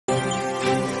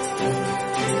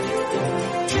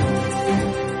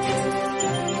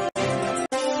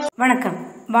வணக்கம்,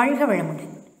 வாழ்க வளமுடன்.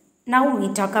 Now we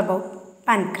talk about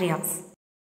pancreas.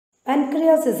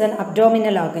 Pancreas is an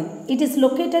abdominal organ. It is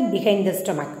located behind the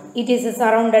stomach. It is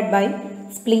surrounded by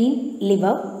spleen,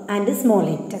 liver and small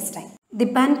intestine. The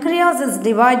pancreas is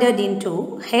divided into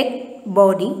head,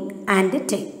 body and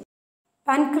tail.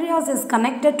 Pancreas is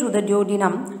connected to the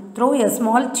duodenum through a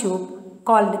small tube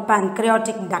called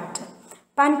pancreatic duct.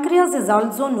 Pancreas is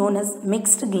also known as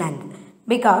mixed gland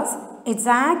because it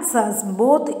acts as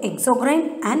both exocrine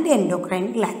and endocrine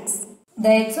glands. The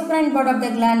exocrine part of the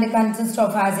gland consists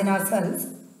of acinar cells.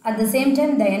 At the same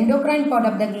time, the endocrine part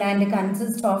of the gland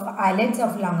consists of islets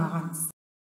of langerhans.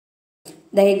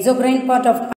 The exocrine part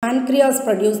of pancreas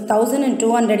produces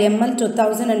 1200 ml to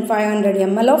 1500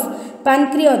 ml of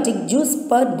pancreatic juice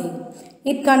per day.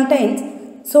 It contains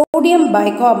sodium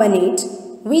bicarbonate,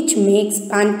 which makes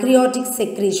pancreatic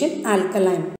secretion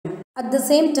alkaline. At the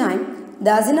same time,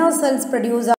 the acinar cells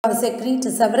produce or secrete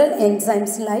several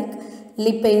enzymes like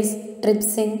lipase,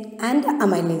 trypsin and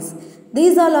amylase.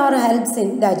 These all are helps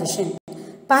in digestion.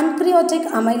 Pancreatic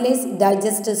amylase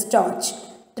digests starch,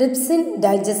 trypsin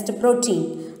digests protein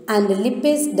and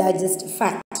lipase digests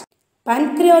fat.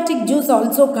 Pancreatic juice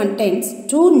also contains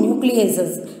two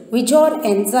nucleases, which are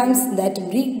enzymes that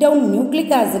break down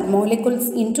nucleic acid molecules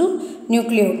into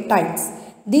nucleotides.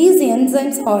 These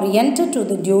enzymes are entered to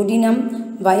the duodenum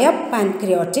via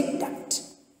pancreatic duct.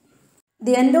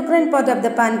 The endocrine part of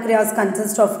the pancreas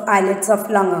consists of islets of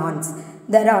Langerhans.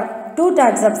 There are two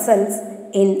types of cells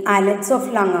in islets of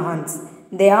Langerhans.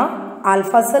 They are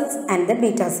alpha cells and the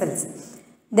beta cells.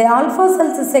 The alpha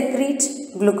cells secrete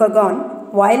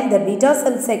glucagon while the beta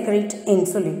cells secrete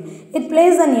insulin. It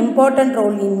plays an important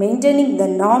role in maintaining the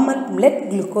normal blood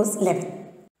glucose level.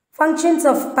 Functions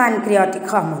of pancreatic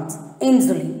hormones.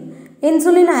 Insulin.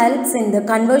 Insulin helps in the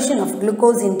conversion of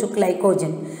glucose into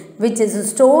glycogen, which is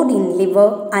stored in liver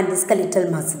and skeletal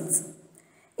muscles.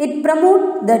 It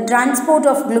promotes the transport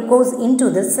of glucose into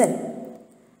the cell,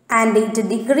 and it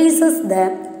decreases the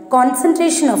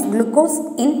concentration of glucose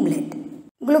in blood.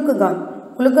 Glucagon.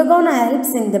 Glucagon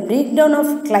helps in the breakdown of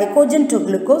glycogen to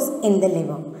glucose in the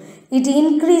liver. It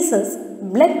increases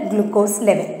blood glucose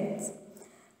levels.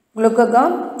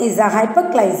 Glucagon is a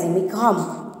hyperglycemic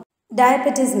hormone.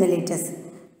 Diabetesmellitus.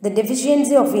 The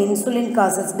deficiency of insulin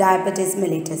causes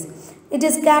diabetesmellitus. It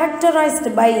is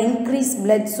characterized by increased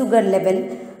blood sugar level,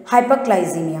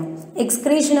 hyperglycemia,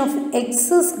 excretion of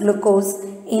excess glucose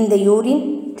in the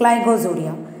urine,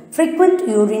 glycosuria, frequent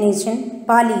urination,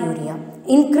 polyuria,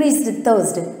 increased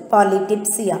thirst,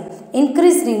 polydipsia,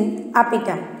 increased in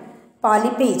appetite,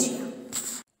 polyphagia.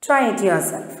 Try it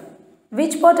yourself.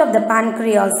 Which part of the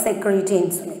pancreas secretes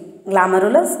insulin?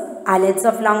 Glomerulus, islets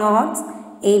of Langerhans,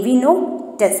 AV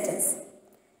node, testes.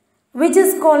 Which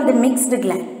is called mixed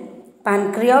gland?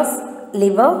 Pancreas,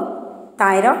 liver,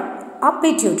 thyroid or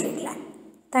pituitary gland?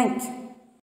 Thank you.